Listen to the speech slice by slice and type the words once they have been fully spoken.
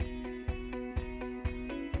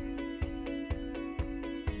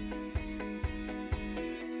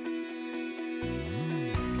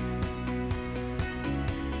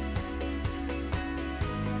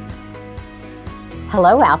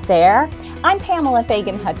Hello out there. I'm Pamela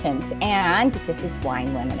Fagan Hutchins, and this is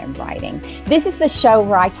Wine, Women, and Writing. This is the show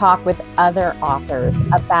where I talk with other authors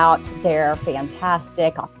about their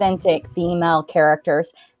fantastic, authentic female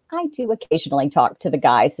characters. I do occasionally talk to the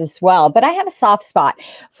guys as well, but I have a soft spot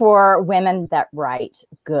for women that write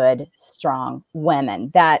good, strong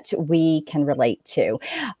women that we can relate to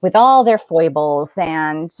with all their foibles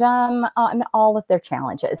and all of their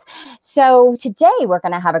challenges. So today we're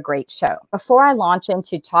going to have a great show. Before I launch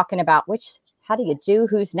into talking about how do you do?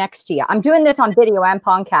 Who's next to you? I'm doing this on video and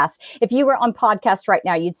podcast. If you were on podcast right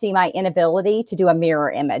now, you'd see my inability to do a mirror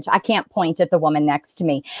image. I can't point at the woman next to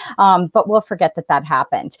me, but we'll forget that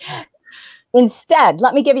happened. Instead,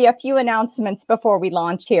 let me give you a few announcements before we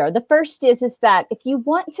launch here. The first is that if you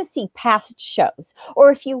want to see past shows, or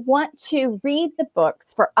if you want to read the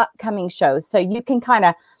books for upcoming shows so you can kind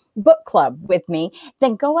of book club with me,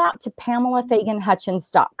 then go out to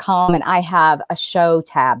PamelaFaganHutchins.com, and I have a show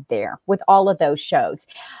tab there with all of those shows.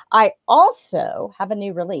 I also have a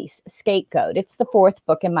new release, Scapegoat. It's the fourth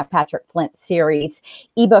book in my Patrick Flint series,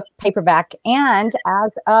 ebook, paperback, and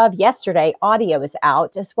as of yesterday, audio is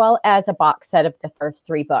out, as well as a box set of the first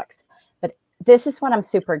three books. But this is what I'm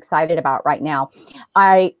super excited about right now.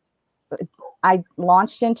 I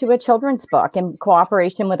launched into a children's book in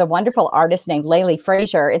cooperation with a wonderful artist named Laylee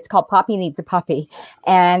Frazier. It's called Poppy Needs a Puppy,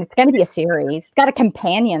 and it's going to be a series. It's got a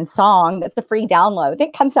companion song that's the free download.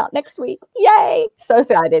 It comes out next week. Yay! So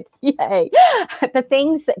excited. Yay. The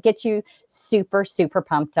things that get you super, super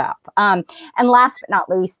pumped up. And last but not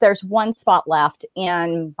least, there's one spot left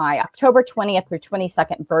in my October 20th through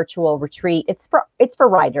 22nd virtual retreat. It's for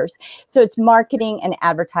writers. So it's marketing and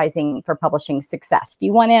advertising for publishing success. If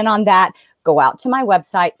you want in on that, go out to my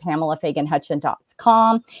website,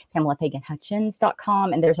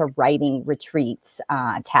 PamelaFaganHutchins.com, and there's a writing retreats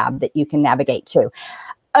tab that you can navigate to.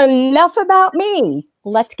 Enough about me.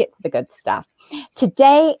 Let's get to the good stuff.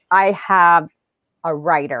 Today, I have a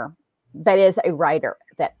writer that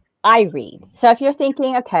I read. So if you're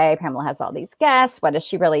thinking, okay, Pamela has all these guests, what does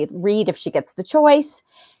she really read if she gets the choice?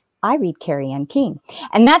 I read Carrie Ann King.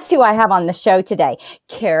 And that's who I have on the show today.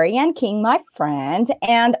 Carrie Ann King, my friend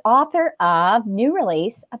and author of new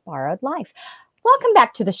release, A Borrowed Life. Welcome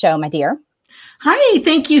back to the show, my dear. Hi,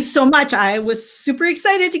 thank you so much. I was super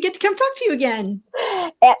excited to get to come talk to you again.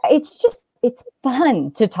 It's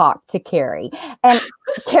fun to talk to Carrie. And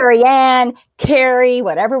Carrie Ann, Carrie,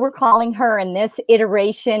 whatever we're calling her in this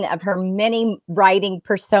iteration of her many writing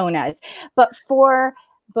personas. But for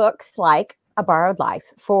books like A Borrowed Life,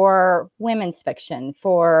 for women's fiction,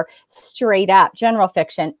 for straight up general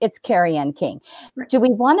fiction, it's Carrie Ann King. Do we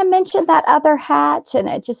want to mention that other hat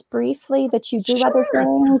and just briefly that you do other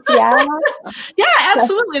things? Yeah. Yeah,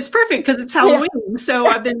 absolutely. It's perfect because it's Halloween. Yeah. So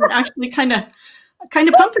I've been actually kind of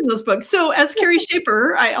pumping those books. So as Carrie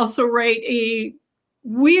Schaefer, I also write a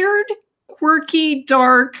weird, quirky,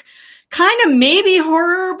 dark, kind of maybe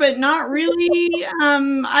horror, but not really.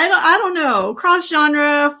 I don't know.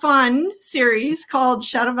 Cross-genre fun series called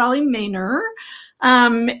Shadow Valley Manor.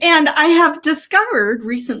 And I have discovered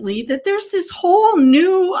recently that there's this whole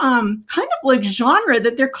new kind of like genre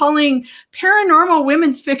that they're calling paranormal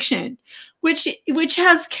women's fiction, which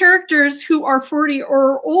has characters who are 40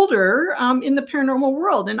 or older in the paranormal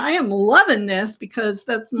world. And I am loving this because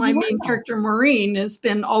that's my main character, Maureen, has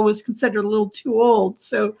been always considered a little too old.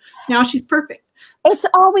 So now she's perfect. It's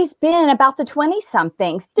always been about the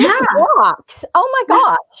 20-somethings. This rocks. Oh my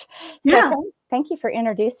gosh. So thank you for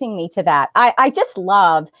introducing me to that. I just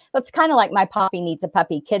love, it's kind of like my Poppy Needs a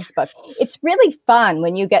Puppy kids book. It's really fun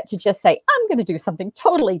when you get to just say, I'm going to do something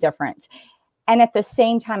totally different. And at the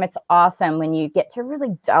same time, it's awesome when you get to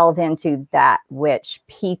really delve into that which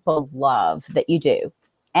people love that you do,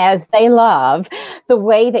 as they love the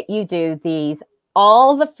way that you do these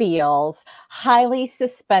all the feels, highly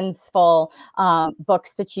suspenseful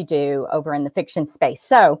books that you do over in the fiction space.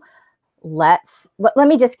 So let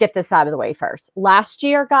me just get this out of the way first. Last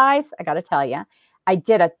year, guys, I got to tell you, I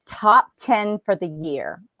did a top 10 for the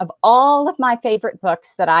year of all of my favorite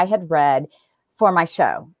books that I had read for my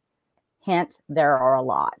show. Hint, there are a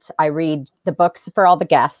lot. I read the books for all the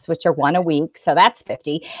guests, which are one a week. So that's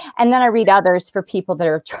 50. And then I read others for people that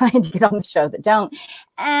are trying to get on the show that don't.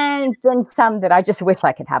 And then some that I just wish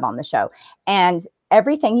I could have on the show. And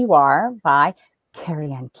Everything You Are by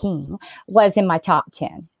Carrie Ann King was in my top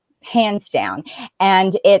 10, hands down.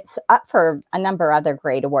 And it's up for a number of other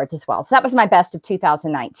great awards as well. So that was my best of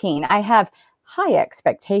 2019. I have high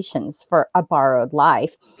expectations for A Borrowed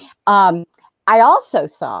Life. I also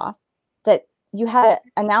saw that you had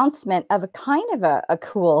an announcement of a kind of a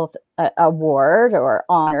cool award or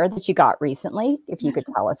honor that you got recently. If you could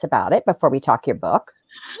tell us about it before we talk your book.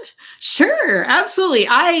 Sure, absolutely.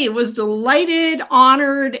 I was delighted,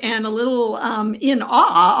 honored, and a little in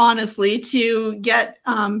awe, honestly, to get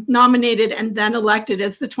nominated and then elected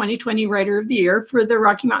as the 2020 Writer of the Year for the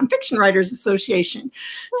Rocky Mountain Fiction Writers Association.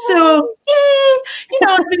 So,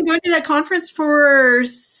 I've been going to that conference for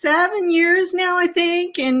 7 years now, I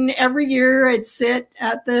think. And every year I'd sit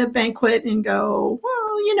at the banquet and go,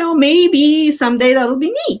 well, maybe someday that'll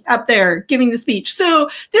be me up there giving the speech. So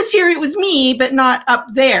this year it was me, but not up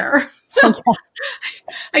there. So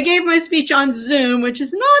I gave my speech on Zoom, which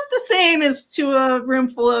is not the same as to a room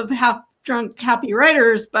full of half-drunk, happy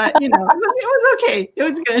writers, but it was okay. It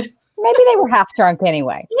was good. Maybe they were half drunk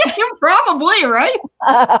anyway. Yeah, probably, right?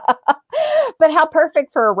 But how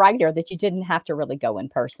perfect for a writer that you didn't have to really go in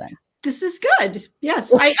person. This is good.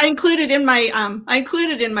 Yes, I included in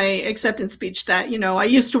my acceptance speech that I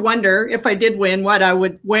used to wonder if I did win what I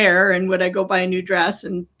would wear and would I go buy a new dress,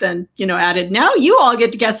 and then added, now you all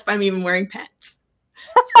get to guess if I'm even wearing pants.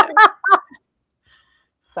 So.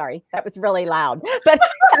 Sorry, that was really loud, but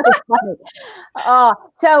that was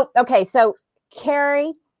funny. So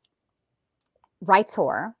Carrie writes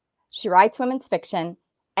horror. She writes women's fiction,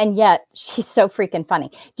 and yet she's so freaking funny.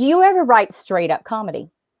 Do you ever write straight up comedy?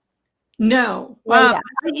 No.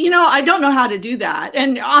 I don't know how to do that.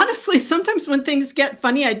 And honestly, sometimes when things get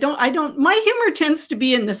funny, my humor tends to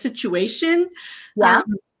be in the situation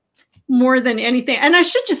more than anything. And I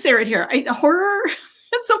should just say right here, horror,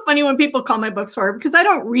 it's so funny when people call my books horror because I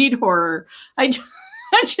don't read horror.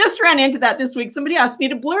 I just ran into that this week. Somebody asked me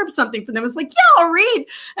to blurb something for them. I was like, yeah, I'll read.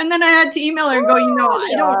 And then I had to email her and go,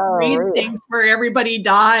 I don't read things where everybody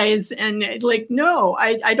dies. And no,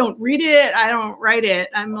 I don't read it. I don't write it.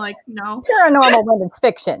 I'm like, no. Paranormal women's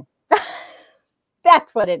fiction.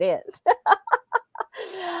 That's what it is.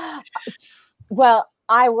 Well,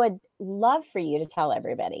 I would love for you to tell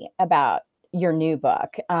everybody about your new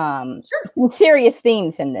book. Sure. Serious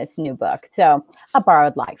themes in this new book. So, A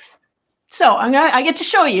Borrowed Life. So I get to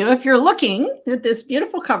show you, if you're looking at this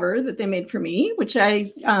beautiful cover that they made for me, which I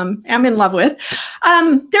am in love with,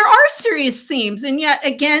 there are serious themes. And yet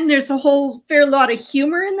again, there's a whole fair lot of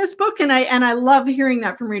humor in this book. And I love hearing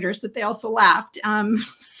that from readers, that they also laughed.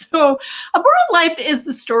 So A Borrowed Life is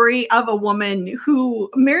the story of a woman who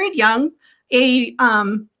married young, a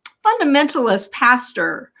fundamentalist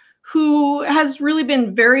pastor who has really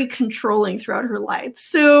been very controlling throughout her life.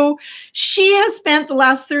 So she has spent the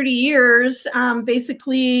last 30 years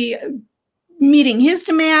basically meeting his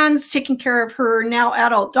demands, taking care of her now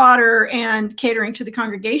adult daughter, and catering to the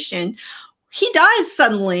congregation. He dies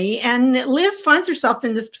suddenly, and Liz finds herself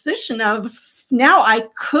in this position of, now I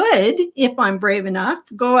could, if I'm brave enough,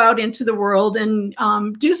 go out into the world and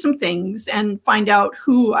do some things and find out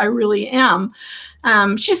who I really am.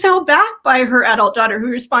 She's held back by her adult daughter, who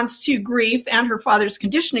responds to grief and her father's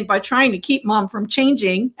conditioning by trying to keep mom from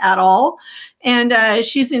changing at all. And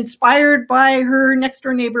she's inspired by her next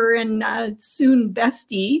door neighbor and soon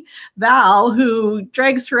bestie, Val, who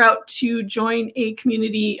drags her out to join a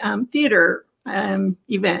community theater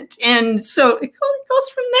event. And so it goes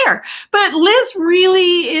from there. But Liz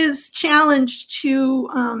really is challenged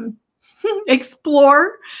to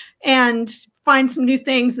explore and find some new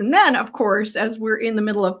things. And then, of course, as we're in the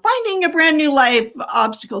middle of finding a brand new life,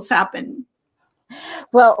 obstacles happen.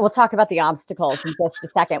 Well, we'll talk about the obstacles in just a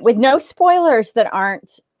second, with no spoilers that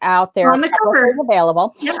aren't out there on the cover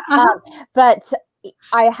available. Yeah. But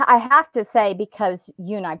I have to say, because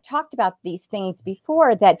you and I've talked about these things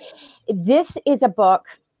before, that this is a book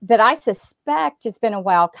that I suspect has been a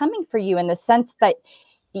while coming for you, in the sense that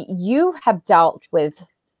you have dealt with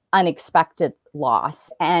unexpected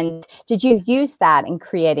loss. And did you use that in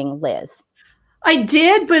creating Liz? I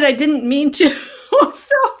did, but I didn't mean to.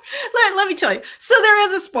 So let me tell you. So there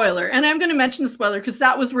is a spoiler, and I'm going to mention the spoiler because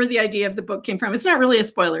that was where the idea of the book came from. It's not really a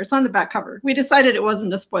spoiler. It's on the back cover. We decided it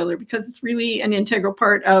wasn't a spoiler because it's really an integral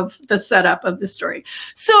part of the setup of the story.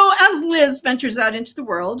 So as Liz ventures out into the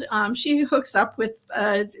world, she hooks up with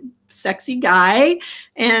a sexy guy,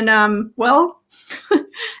 and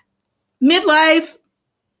midlife,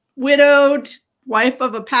 widowed, wife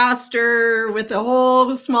of a pastor with a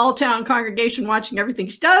whole small town congregation watching everything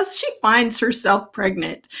she does, she finds herself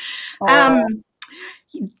pregnant.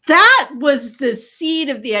 That was the seed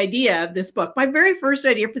of the idea of this book. My very first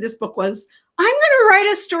idea for this book was, I'm going to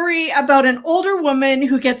write a story about an older woman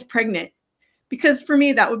who gets pregnant. Because for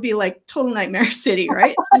me, that would be like total nightmare city,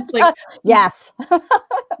 right? So it's like, yes.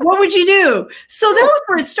 what would you do? So that was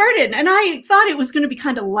where it started. And I thought it was going to be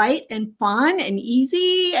kind of light and fun and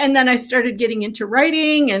easy. And then I started getting into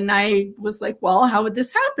writing and I was like, well, how would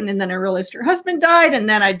this happen? And then I realized her husband died. And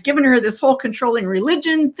then I'd given her this whole controlling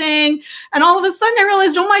religion thing. And all of a sudden I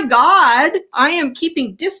realized, oh my God, I am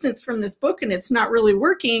keeping distance from this book and it's not really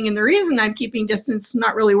working. And the reason I'm keeping distance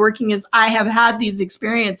not really working is I have had these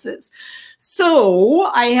experiences. So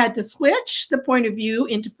I had to switch the point of view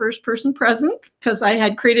into first person present because I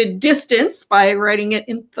had created distance by writing it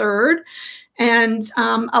in third and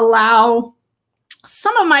allow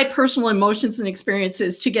some of my personal emotions and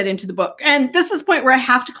experiences to get into the book. And this is the point where I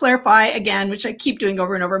have to clarify again, which I keep doing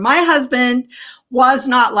over and over. My husband was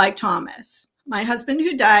not like Thomas. My husband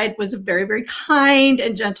who died was a very, very kind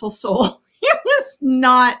and gentle soul. It was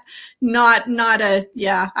not a,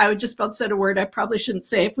 I would just about said a word I probably shouldn't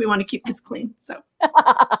say if we want to keep this clean. So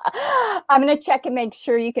I'm going to check and make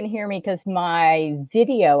sure you can hear me because my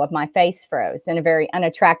video of my face froze in a very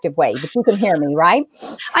unattractive way, but you can hear me, right?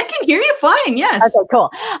 I can hear you fine. Yes. Okay, cool.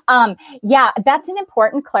 Yeah, that's an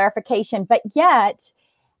important clarification, but yet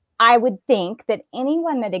I would think that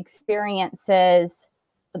anyone that experiences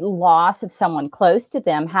loss of someone close to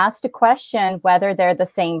them has to question whether they're the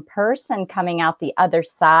same person coming out the other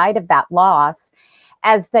side of that loss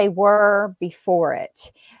as they were before it.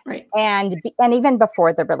 Right. And even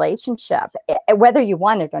before the relationship, whether you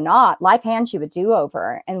want it or not, life hands you a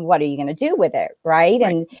do-over and what are you going to do with it? Right.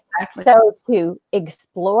 And exactly. So to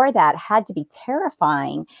explore that had to be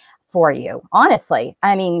terrifying for you. Honestly,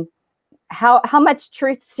 I mean, how much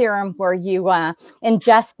truth serum were you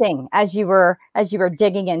ingesting as you were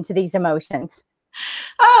digging into these emotions?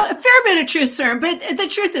 Oh, a fair bit of truth serum, but the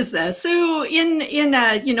truth is this. So in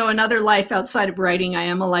another life outside of writing, I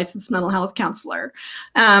am a licensed mental health counselor.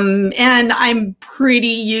 And I'm pretty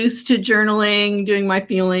used to journaling, doing my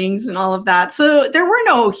feelings and all of that. So there were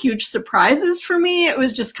no huge surprises for me. It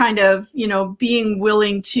was just kind of, being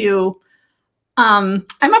willing to, I'm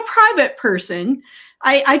a private person.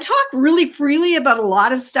 I talk really freely about a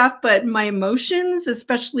lot of stuff, but my emotions,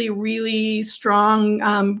 especially really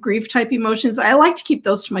strong grief type emotions, I like to keep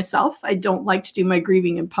those to myself. I don't like to do my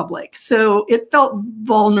grieving in public. So it felt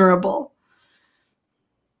vulnerable.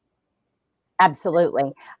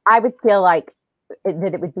 Absolutely. I would feel like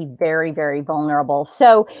that it would be very, very vulnerable.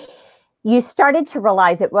 So you started to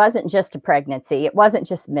realize it wasn't just a pregnancy. It wasn't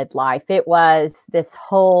just midlife. It was this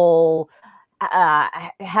whole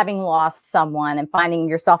having lost someone and finding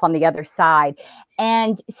yourself on the other side.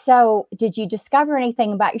 And so did you discover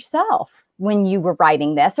anything about yourself when you were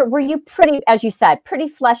writing this? Or were you pretty, as you said, pretty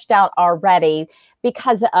fleshed out already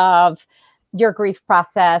because of your grief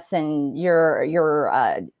process and your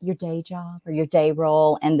day job or your day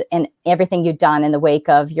role and everything you've done in the wake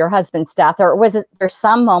of your husband's death? Or was it there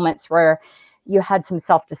some moments where you had some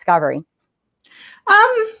self-discovery?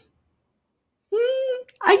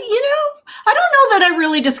 I don't know that I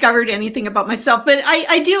really discovered anything about myself, but I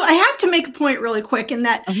have to make a point really quick in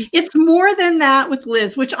that it's more than that with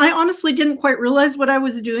Liz, which I honestly didn't quite realize what I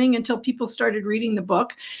was doing until people started reading the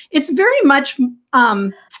book. It's very much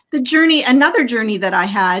the journey, another journey that I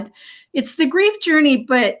had. It's the grief journey,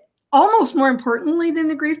 but almost more importantly than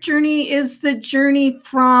the grief journey is the journey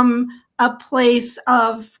from a place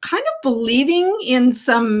of kind of believing in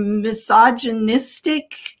some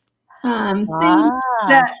misogynistic things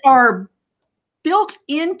that are built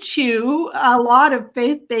into a lot of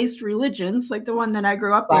faith-based religions, like the one that I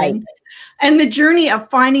grew up in. And the journey of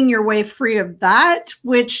finding your way free of that,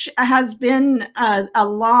 which has been a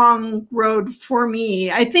long road for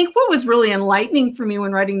me. I think what was really enlightening for me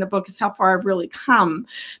when writing the book is how far I've really come,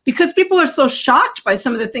 because people are so shocked by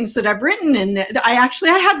some of the things that I've written. And I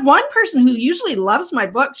had one person who usually loves my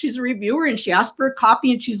book. She's a reviewer and she asked for a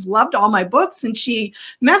copy and she's loved all my books. And she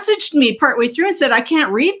messaged me partway through and said, I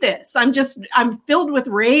can't read this. I'm filled with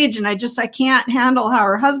rage and I can't handle how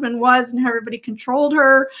her husband was and how everybody controlled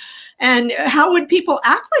her. And how would people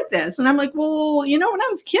act like this? And I'm like, well, when I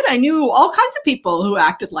was a kid, I knew all kinds of people who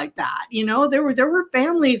acted like that. There were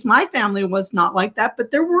families. My family was not like that, but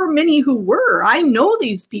there were many who were. I know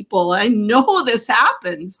these people. I know this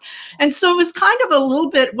happens. And so it was kind of a little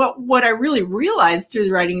bit what I really realized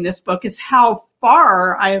through writing this book is how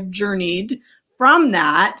far I have journeyed from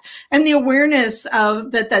that, and the awareness of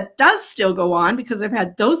that does still go on, because I've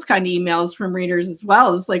had those kind of emails from readers as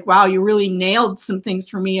well. It's like, wow, you really nailed some things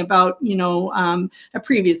for me about, a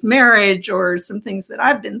previous marriage or some things that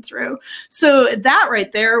I've been through. So that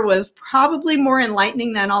right there was probably more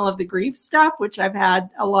enlightening than all of the grief stuff, which I've had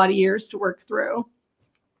a lot of years to work through.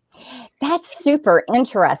 That's super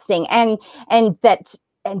interesting. And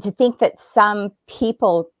to think that some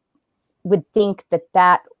people would think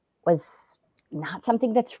that was not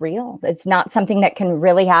something that's real. It's not something that can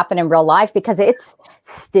really happen in real life, because it's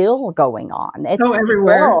still going on. It's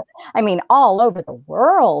everywhere. Still, I mean, all over the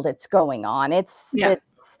world, it's going on. It's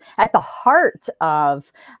at the heart of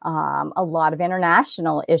a lot of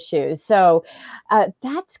international issues. So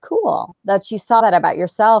that's cool that you saw that about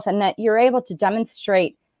yourself, and that you're able to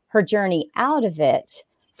demonstrate her journey out of it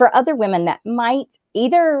for other women that might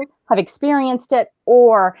either have experienced it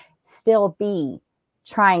or still be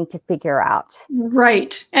trying to figure out.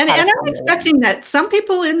 Right. And I'm expecting that some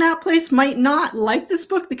people in that place might not like this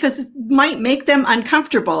book because it might make them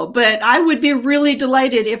uncomfortable, but I would be really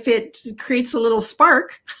delighted if it creates a little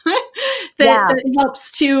spark that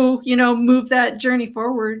helps to, move that journey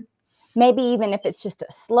forward. Maybe even if it's just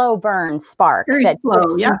a slow burn spark that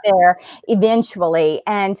slow, gets there eventually.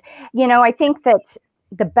 And, I think that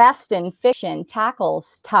the best in fiction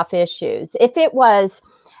tackles tough issues. If it was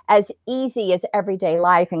as easy as everyday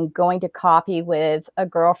life and going to coffee with a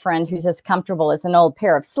girlfriend who's as comfortable as an old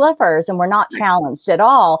pair of slippers, and we're not challenged at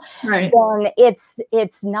all, then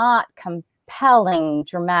it's not compelling,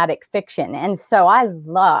 dramatic fiction. And so I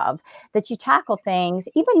love that you tackle things,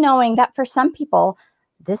 even knowing that for some people,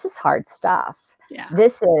 this is hard stuff. Yeah.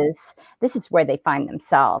 This is where they find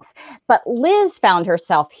themselves. But Liz found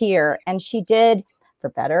herself here, and she did, for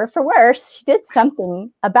better or for worse, she did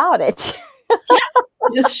something about it.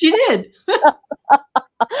 Yes, she did.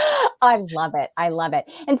 I love it. I love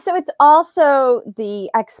it. And so it's also the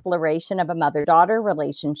exploration of a mother-daughter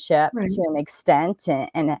relationship to an extent,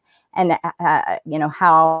 and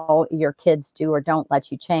how your kids do or don't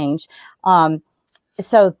let you change.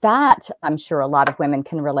 So that I'm sure a lot of women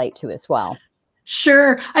can relate to as well.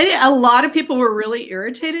 Sure. A lot of people were really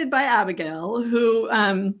irritated by Abigail, who,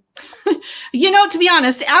 to be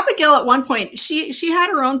honest, Abigail at one point, she had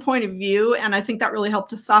her own point of view, and I think that really helped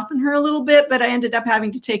to soften her a little bit, but I ended up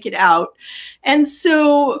having to take it out. And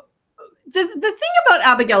so the thing about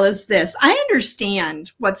Abigail is this: I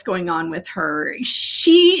understand what's going on with her.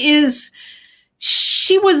 She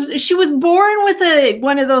was born with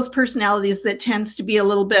one of those personalities that tends to be a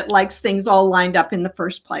little bit likes things all lined up in the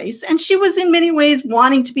first place. And she was in many ways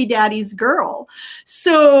wanting to be daddy's girl.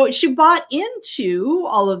 So she bought into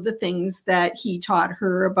all of the things that he taught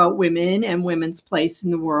her about women and women's place in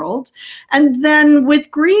the world. And then with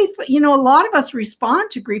grief, a lot of us respond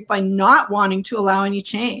to grief by not wanting to allow any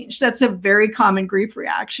change. That's a very common grief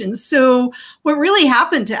reaction. So what really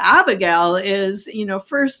happened to Abigail is,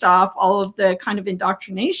 first off, all of the kind of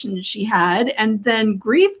indoctrination she had, and then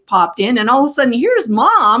grief popped in, and all of a sudden here's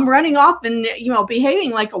mom running off and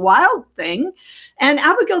behaving like a wild thing, and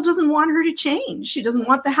Abigail doesn't want her to change. She doesn't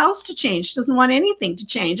want the house to change. She doesn't want anything to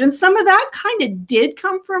change. And some of that kind of did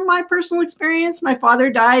come from my personal experience. My father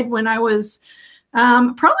died when I was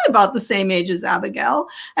probably about the same age as Abigail.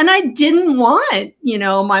 And I didn't want,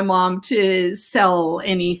 my mom to sell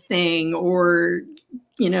anything or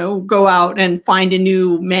go out and find a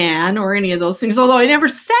new man or any of those things. Although I never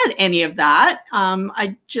said any of that.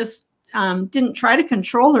 I just didn't try to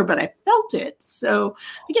control her, but I felt it. So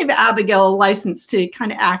I gave Abigail a license to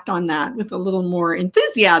kind of act on that with a little more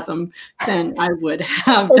enthusiasm than I would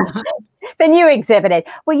have done. Than you exhibited.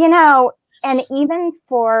 Well, and even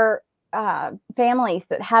for families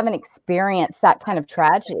that haven't experienced that kind of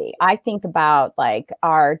tragedy, I think about like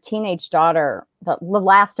our teenage daughter, the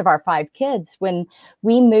last of our 5 kids, when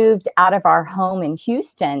we moved out of our home in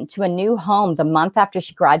Houston to a new home the month after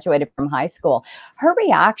she graduated from high school. Her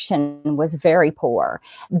reaction was very poor.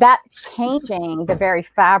 That changing the very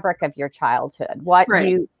fabric of your childhood, what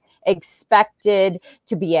you expected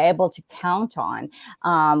to be able to count on,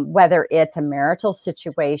 whether it's a marital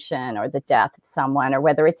situation or the death of someone, or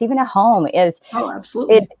whether it's even a home, is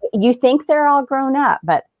absolutely. You think they're all grown up,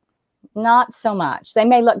 but not so much. They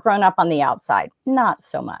may look grown up on the outside. Not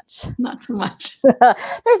so much. Not so much.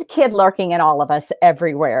 There's a kid lurking in all of us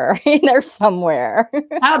everywhere. There's somewhere.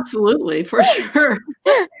 Absolutely, for sure.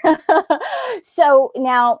 So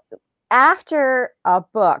now, after a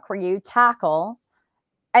book where you tackle,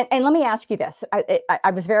 and let me ask you this.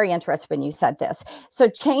 I was very interested when you said this. So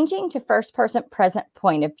changing to first person present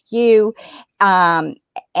point of view, and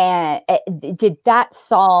did that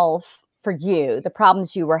solve for you the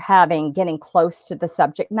problems you were having getting close to the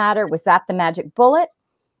subject matter? Was that the magic bullet?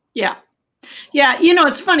 Yeah. Yeah.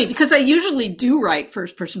 It's funny because I usually do write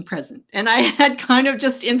first person present, and I had kind of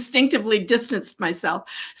just instinctively distanced myself.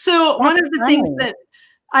 So one of the things that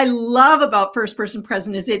I love about first person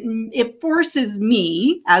present is it forces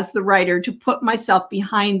me as the writer to put myself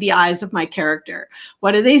behind the eyes of my character.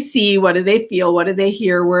 What do they see? What do they feel? What do they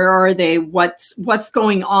hear? Where are they? What's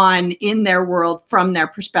going on in their world from their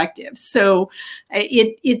perspective? So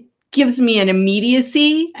it gives me an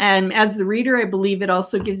immediacy, and as the reader, I believe it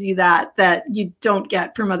also gives you that you don't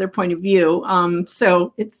get from other point of view.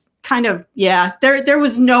 So it's kind of, yeah, there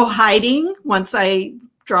was no hiding once I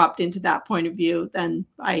dropped into that point of view. Then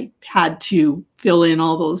I had to fill in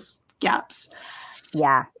all those gaps.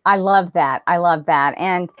 Yeah, I love that.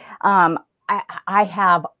 And I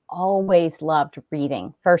have always loved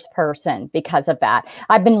reading first person because of that.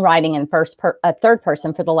 I've been writing in third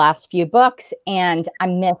person for the last few books, and I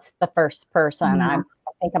miss the first person. Yeah.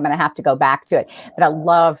 I think I'm going to have to go back to it, but I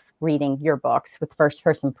love reading your books with first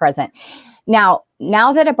person present. Now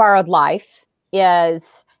that A Borrowed Life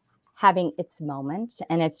is having its moment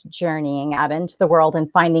and it's journeying out into the world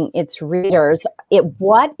and finding its readers,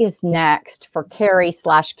 what is next for Carrie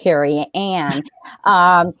Ann?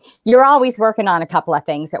 You're always working on a couple of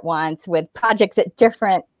things at once with projects at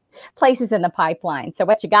different places in the pipeline. So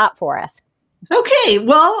what you got for us? Okay,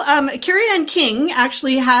 well, Carrie Ann King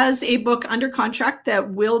actually has a book under contract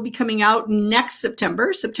that will be coming out next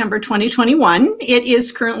September 2021. It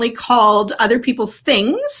is currently called Other People's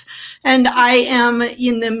Things, and I am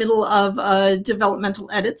in the middle of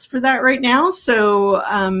developmental edits for that right now. So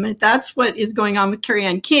that's what is going on with Carrie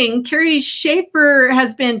Ann King. Carrie Schaefer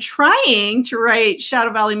has been trying to write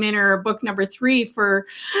Shadow Valley Manor book number 3 for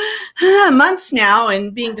months now,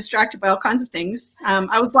 and being distracted by all kinds of things.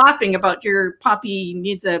 I was laughing about your Poppy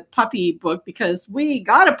Needs a Puppy book because we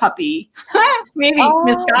got a puppy, maybe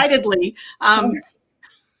misguidedly.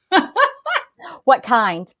 What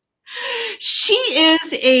kind? She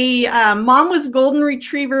is a mom was golden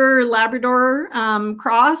retriever Labrador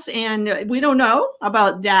cross, and we don't know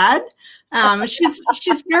about dad.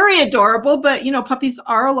 She's very adorable, but puppies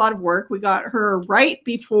are a lot of work. We got her right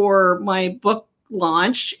before my book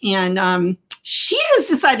launch, and she has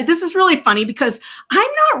decided, this is really funny because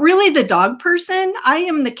I'm not really the dog person. I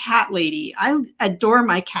am the cat lady. I adore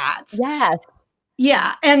my cats. Yes.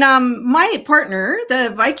 Yeah. And my partner,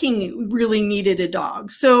 the Viking, really needed a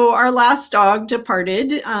dog. So our last dog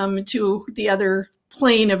departed to the other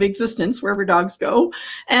plane of existence, wherever dogs go.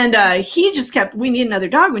 And he just kept, we need another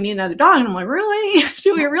dog. And I'm like, really?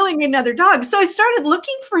 Do we really need another dog? So I started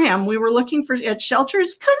looking for him. We were looking at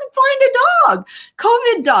shelters, couldn't find a dog.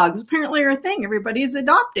 COVID dogs apparently are a thing everybody's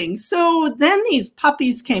adopting. So then these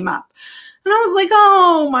puppies came up. And I was like,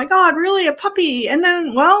 oh my God, really, a puppy? And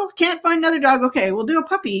then, well, can't find another dog. Okay, we'll do a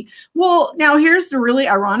puppy. Well, now here's the really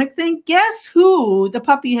ironic thing. Guess who the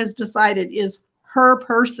puppy has decided is her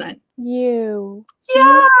person? You.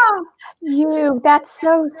 Yeah. You. That's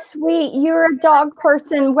so sweet. You're a dog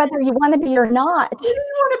person, whether you want to be or not. You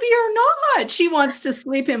want to be or not. She wants to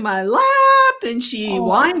sleep in my lap, and she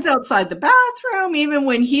whines outside the bathroom, even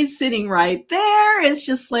when he's sitting right there. It's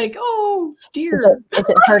just like, oh dear. Is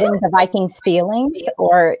it hurting the Viking's feelings,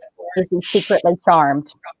 or is he secretly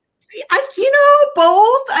charmed?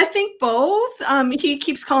 Both. I think both. He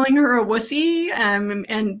keeps calling her a wussy,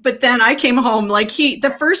 but then I came home, like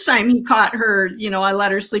the first time he caught her, I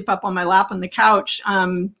let her sleep up on my lap on the couch.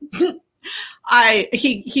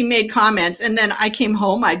 He made comments, and then I came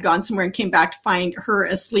home. I'd gone somewhere and came back to find her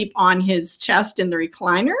asleep on his chest in the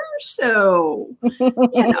recliner. So,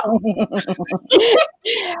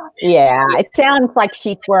 Yeah, it sounds like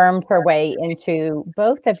she wormed her way into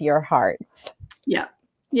both of your hearts. Yeah.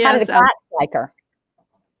 Yes. How did the cats like her?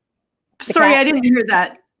 Sorry, I didn't hear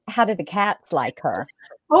that. How did the cats like her?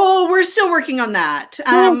 Oh, we're still working on that. We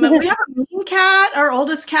have a mean cat, our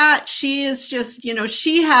oldest cat. She is just,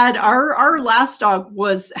 she had our last dog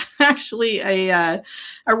was actually a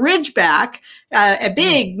Ridgeback, a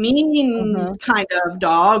big, mean kind of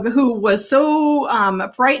dog who was so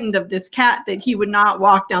frightened of this cat that he would not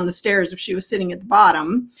walk down the stairs if she was sitting at the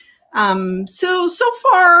bottom. So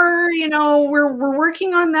far, we're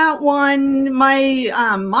working on that one.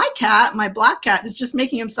 My cat, my black cat, is just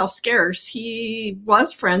making himself scarce. He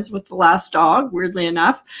was friends with the last dog, weirdly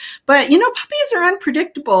enough, but puppies are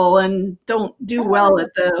unpredictable and don't do well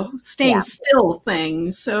at the staying still thing.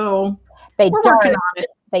 So we're working on it.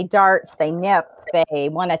 They dart, they nip, they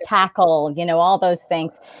want to tackle, all those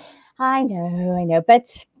things. I know,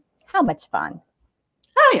 but how much fun.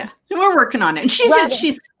 Oh yeah, and we're working on it. And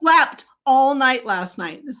she slept all night last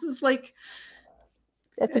night. This is like,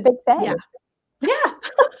 it's a big thing. Yeah.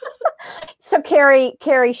 So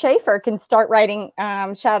Carrie Schaefer can start writing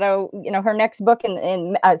Shadow. Her next book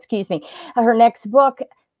her next book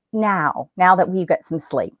now that we've got some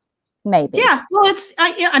sleep. maybe. Yeah, well,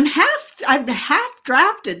 I've half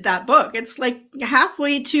drafted that book. It's like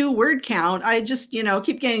halfway to word count. I just,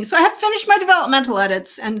 keep getting, so I have finished my developmental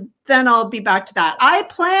edits and then I'll be back to that. I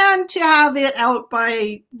plan to have it out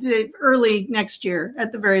by the early next year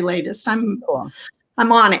at the very latest. I'm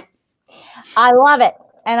on it. I love it.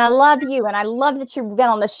 And I love you. And I love that you've been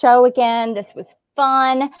on the show again. This was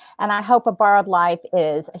fun. And I hope A Borrowed Life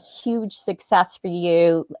is a huge success for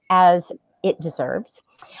you, as it deserves.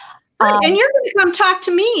 Right. And you're going to come talk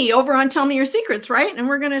to me over on Tell Me Your Secrets, right? And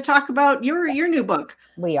we're going to talk about your new book.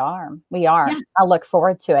 We are. Yeah. I look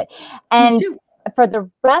forward to it. And for the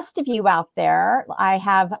rest of you out there, I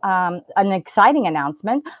have an exciting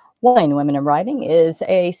announcement. Wine, Women, and Writing is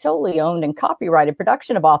a solely owned and copyrighted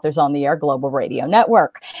production of Authors on the Air Global Radio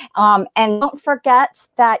Network. And don't forget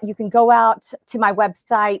that you can go out to my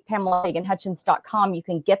website, PamelaFaganHutchins.com. You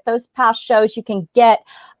can get those past shows. You can get,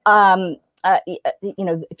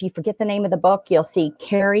 if you forget the name of the book, you'll see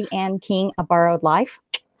Carrie Ann King, A Borrowed Life.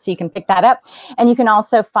 So you can pick that up. And you can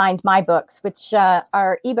also find my books, which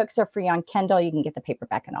are ebooks are free on Kindle. You can get the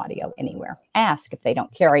paperback and audio anywhere. Ask if they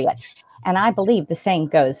don't carry it. And I believe the same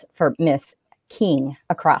goes for Miss King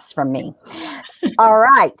across from me. All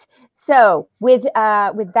right. So with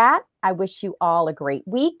that, I wish you all a great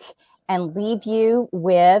week and leave you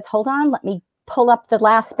with, hold on, let me pull up the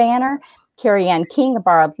last banner. Carrie Ann King, A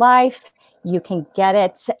Borrowed Life. You can get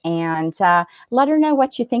it and let her know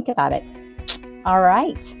what you think about it. All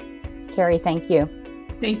right. Carrie, thank you.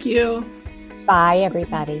 Thank you. Bye,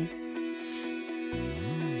 everybody.